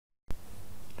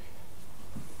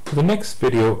For the next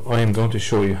video, I am going to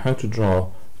show you how to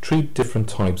draw 3 different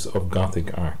types of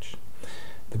Gothic arch.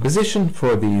 The position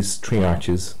for these 3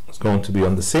 arches is going to be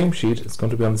on the same sheet. It's going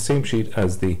to be on the same sheet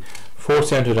as the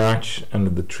 4-centered arch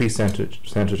and the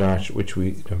 3-centered arch, which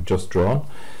we have just drawn.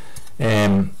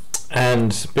 And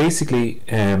basically,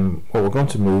 what we're going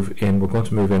to move in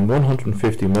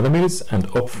 150 millimeters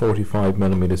and up 45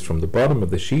 millimeters from the bottom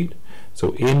of the sheet.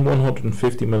 So in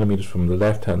 150 millimeters from the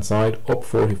left hand side, up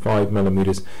 45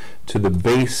 millimeters to the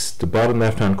base, the bottom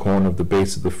left hand corner of the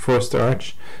base of the first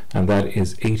arch, and that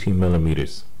is 80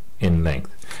 millimeters in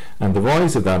length. And the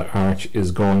rise of that arch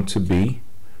is going to be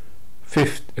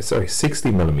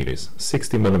 60 millimeters.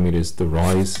 60 millimeters the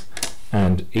rise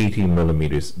and 80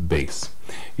 millimeters base.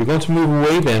 You're going to move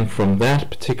away then from that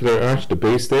particular arch, the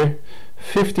base there,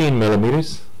 15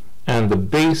 millimeters, and the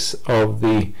base of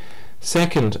the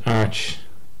second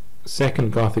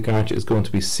Gothic arch is going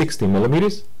to be 60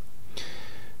 millimeters,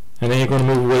 and then you're going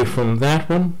to move away from that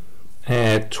one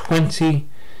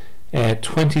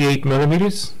 28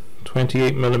 millimeters.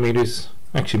 28 millimeters,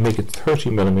 actually make it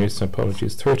 30 millimeters,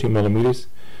 apologies, 30 millimeters,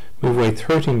 move away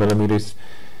 30 millimeters,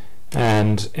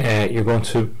 and you're going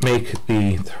to make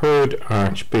the third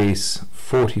arch base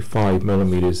 45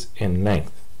 millimeters in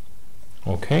length.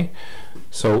 Okay,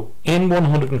 so in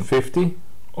 150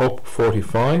 up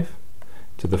 45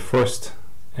 to the first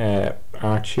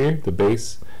arch here, the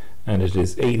base, and it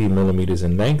is 80 millimeters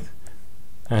in length,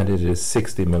 and it is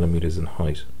 60 millimeters in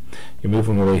height. You're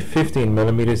moving away 15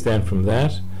 millimeters then from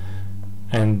that,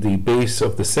 and the base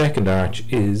of the second arch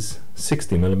is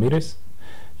 60 millimeters.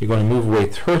 You're going to move away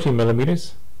 30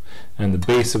 millimeters, and the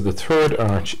base of the third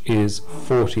arch is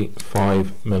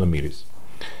 45 millimeters.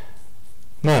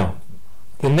 Now,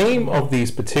 the name of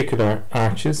these particular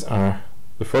arches are: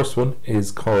 the first one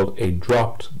is called a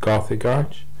dropped Gothic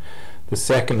arch, the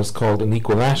second is called an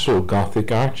equilateral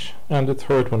Gothic arch, and the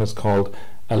third one is called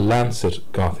a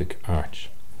lancet Gothic arch.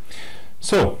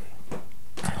 So,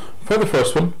 for the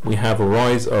first one, we have a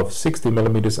rise of 60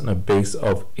 millimeters and a base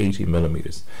of 80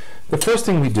 millimeters. The first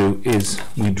thing we do is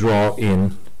we draw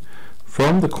in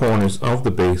from the corners of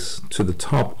the base to the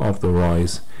top of the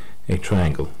rise a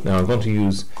triangle. Now I'm going to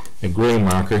use a grey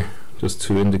marker just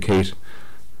to indicate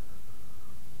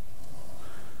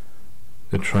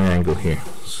the triangle here.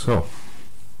 So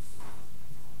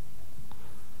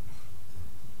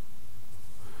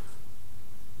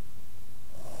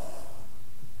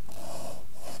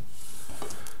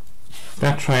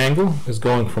that triangle is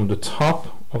going from the top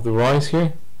of the rise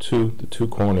here to the 2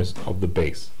 corners of the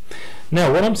base.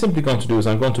 Now what I'm simply going to do is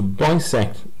I'm going to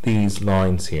bisect these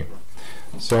lines here.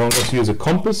 So I'm going to use a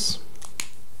compass,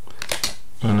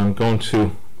 and I'm going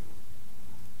to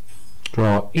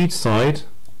draw each side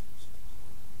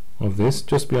of this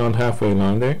just beyond halfway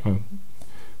line there.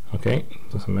 Okay,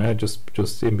 doesn't matter,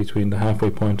 just in between the halfway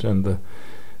point and the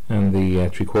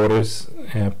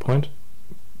 3/4 point.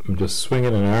 I'm just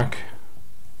swinging an arc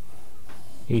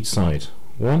each side.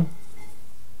 1,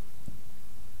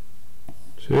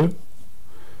 2,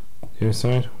 the other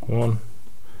side, 1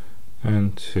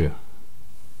 and 2.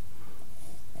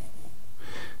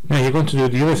 Now you're going to do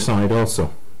the other side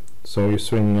also. So you're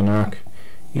swinging an arc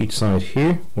each side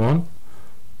here. 1,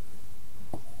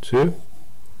 2,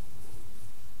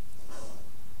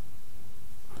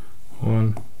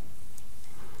 1,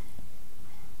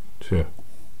 2.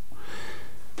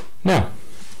 Now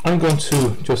I'm going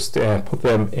to just put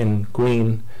them in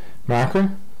green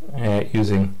marker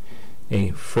using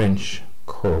a French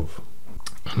curve,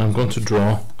 and I'm going to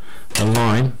draw a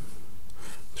line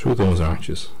through those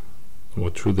arches, or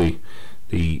through the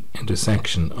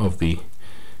intersection of the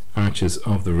arches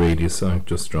of the radius I've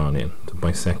just drawn in, the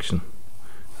bisection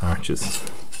arches.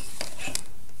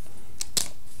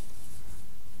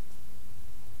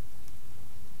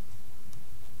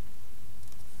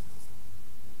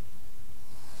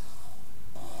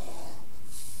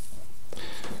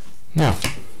 Now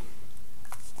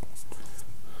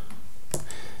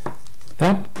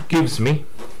that gives me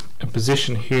a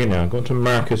position here. Now I'm going to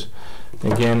mark it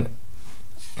again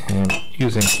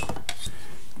using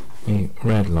a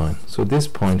red line. So this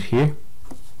point here,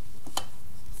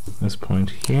 this point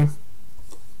here,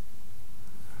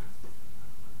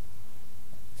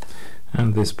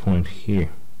 and this point here.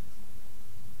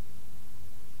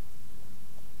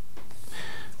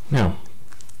 Now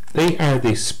they are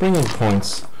the springing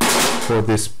points for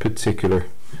this particular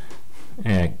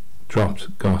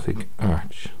dropped Gothic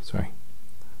arch. Sorry,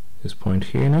 this point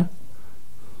here now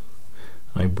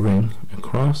I bring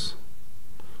across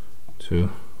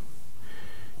to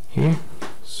here,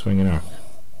 swing an arc.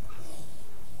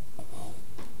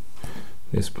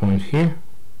 This point here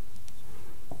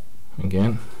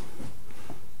again,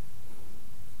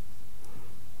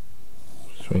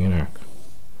 swing an arc.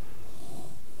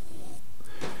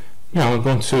 Now I'm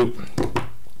going to,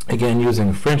 again using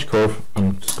a French curve,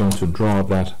 I'm just going to draw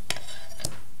that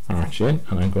arch in,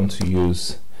 and I'm going to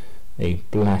use a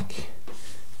black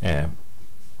pen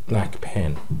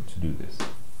to do this.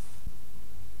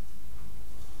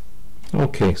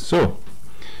 Okay, so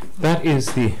that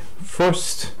is the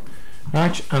first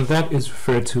arch, and that is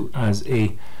referred to as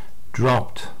a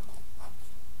dropped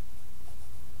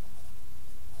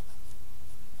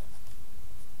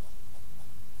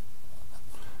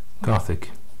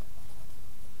Gothic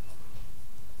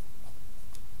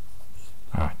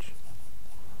arch.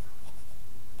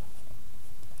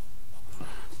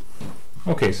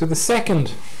 Okay, so the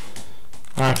second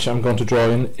arch I'm going to draw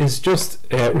in is just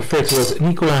referred to as an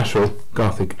equilateral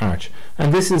Gothic arch,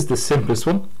 and this is the simplest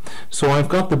one. So I've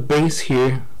got the base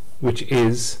here, which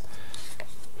is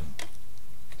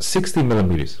 60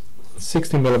 millimeters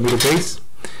base,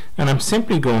 and I'm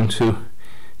simply going to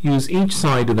use each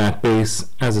side of that base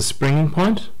as a springing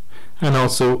point, and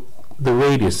also the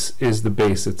radius is the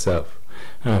base itself,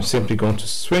 and I'm simply going to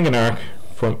swing an arc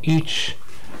from each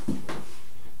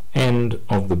end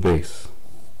of the base,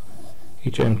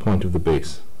 each end point of the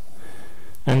base,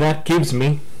 and that gives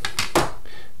me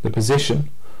the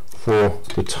position for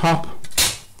the top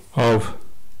of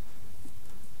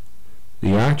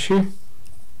the arch here.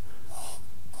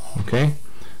 Okay,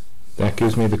 that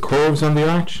gives me the curves on the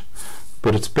arch,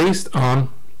 but it's based on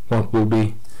what will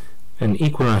be an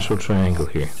equilateral triangle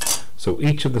here. So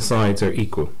each of the sides are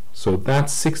equal. So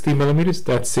that's 60 millimeters,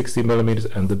 that's 60 millimeters,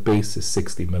 and the base is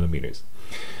 60 millimeters.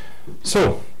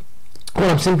 So what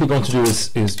I'm simply going to do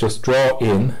is just draw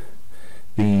in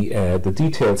the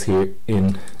details here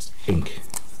in ink.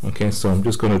 Okay, so I'm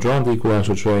just going to draw the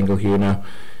equilateral triangle here now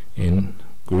in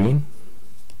green.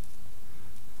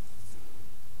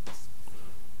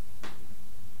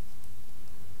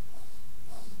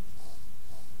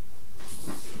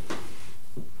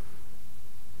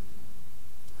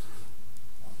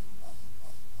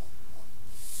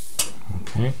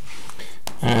 Okay,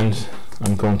 and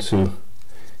I'm going to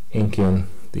ink in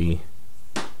the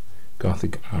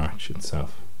Gothic arch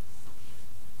itself.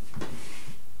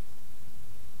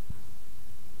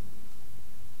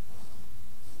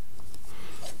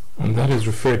 And that is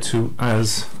referred to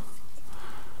as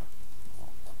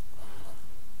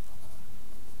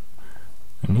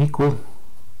an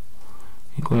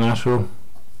equilateral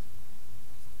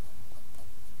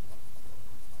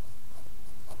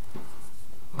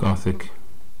Gothic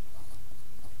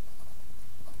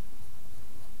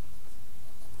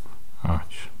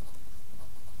arch.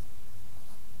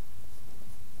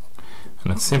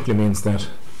 And it simply means that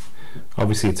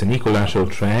obviously it's an equilateral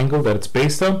triangle that it's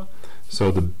based on,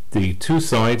 so the two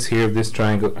sides here of this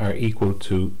triangle are equal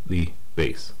to the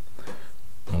base.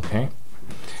 Okay,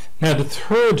 now the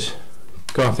third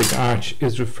Gothic arch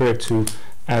is referred to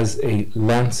as a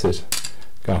lancet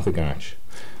Gothic arch.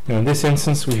 Now in this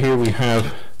instance we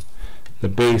have the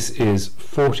base is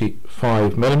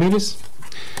 45 millimeters,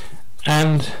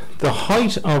 and the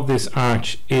height of this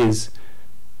arch is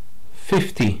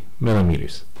 50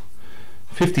 millimeters.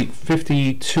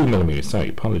 52 millimeters, sorry,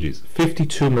 apologies.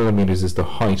 52 millimeters is the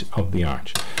height of the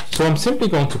arch. So I'm simply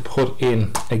going to put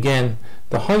in, again,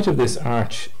 the height of this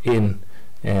arch in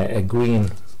a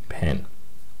green pen.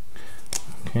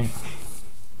 Okay,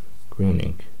 green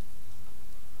ink.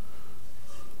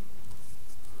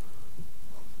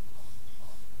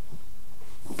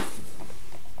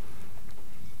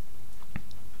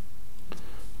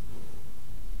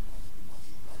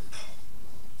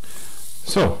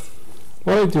 So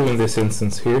what I do in this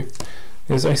instance here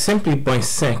is I simply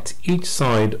bisect each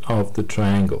side of the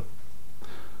triangle.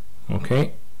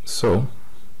 Okay, so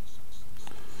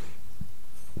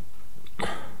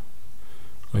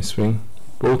I swing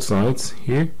both sides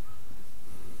here,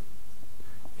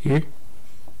 here,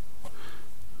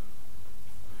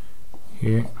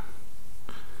 here,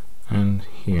 and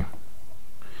here,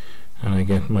 and I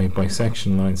get my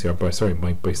bisection lines here,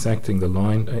 by bisecting the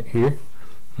line here,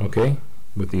 okay,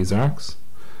 with these arcs,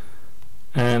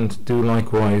 and do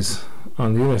likewise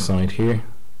on the other side here.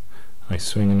 I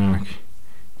swing an arc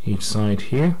each side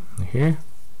here, here,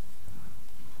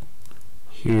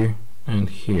 here, and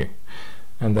here,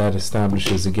 and that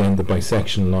establishes again the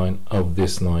bisection line of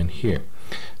this line here.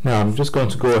 Now I'm just going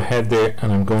to go ahead there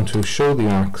and I'm going to show the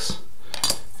arcs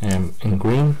in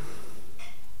green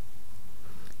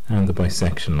and the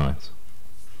bisection lines.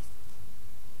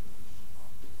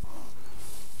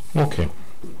 Okay,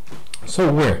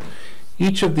 so where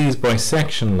each of these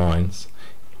bisection lines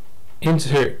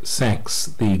intersects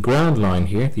the ground line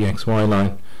here, the XY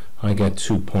line, I get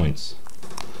 2 points.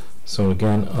 So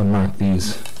again, I'll mark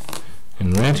these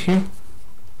in red here.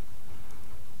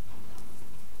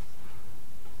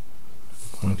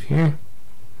 Point here,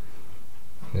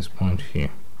 this point here.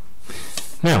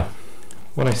 Now,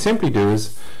 what I simply do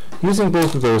is, using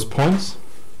both of those points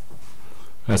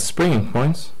as springing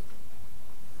points,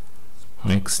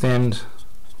 I extend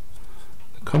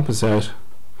the compass out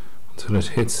until it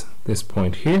hits this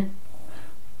point here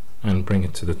and bring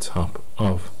it to the top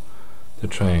of the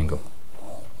triangle.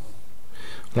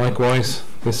 Likewise,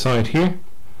 this side here,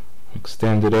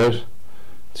 extend it out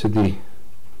to the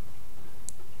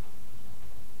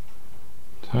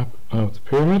top of the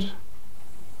pyramid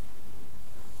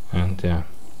and down.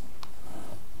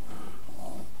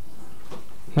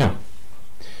 Now,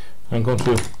 I'm going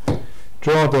to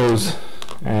draw those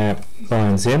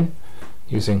lines in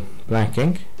using black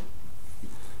ink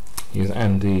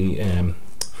and the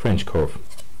French curve.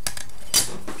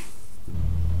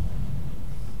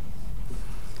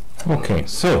 Okay,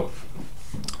 so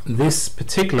this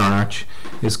particular arch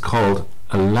is called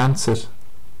a lancet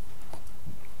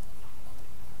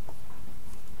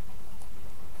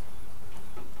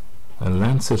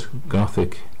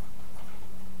Gothic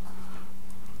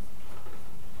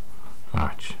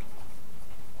arch.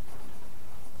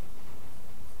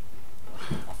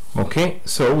 Okay,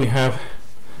 so we have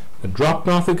a drop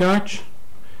Gothic arch,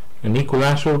 an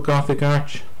equilateral Gothic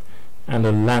arch, and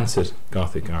a lancet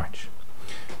Gothic arch.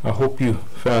 I hope you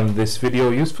found this video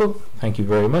useful. Thank you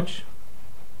very much.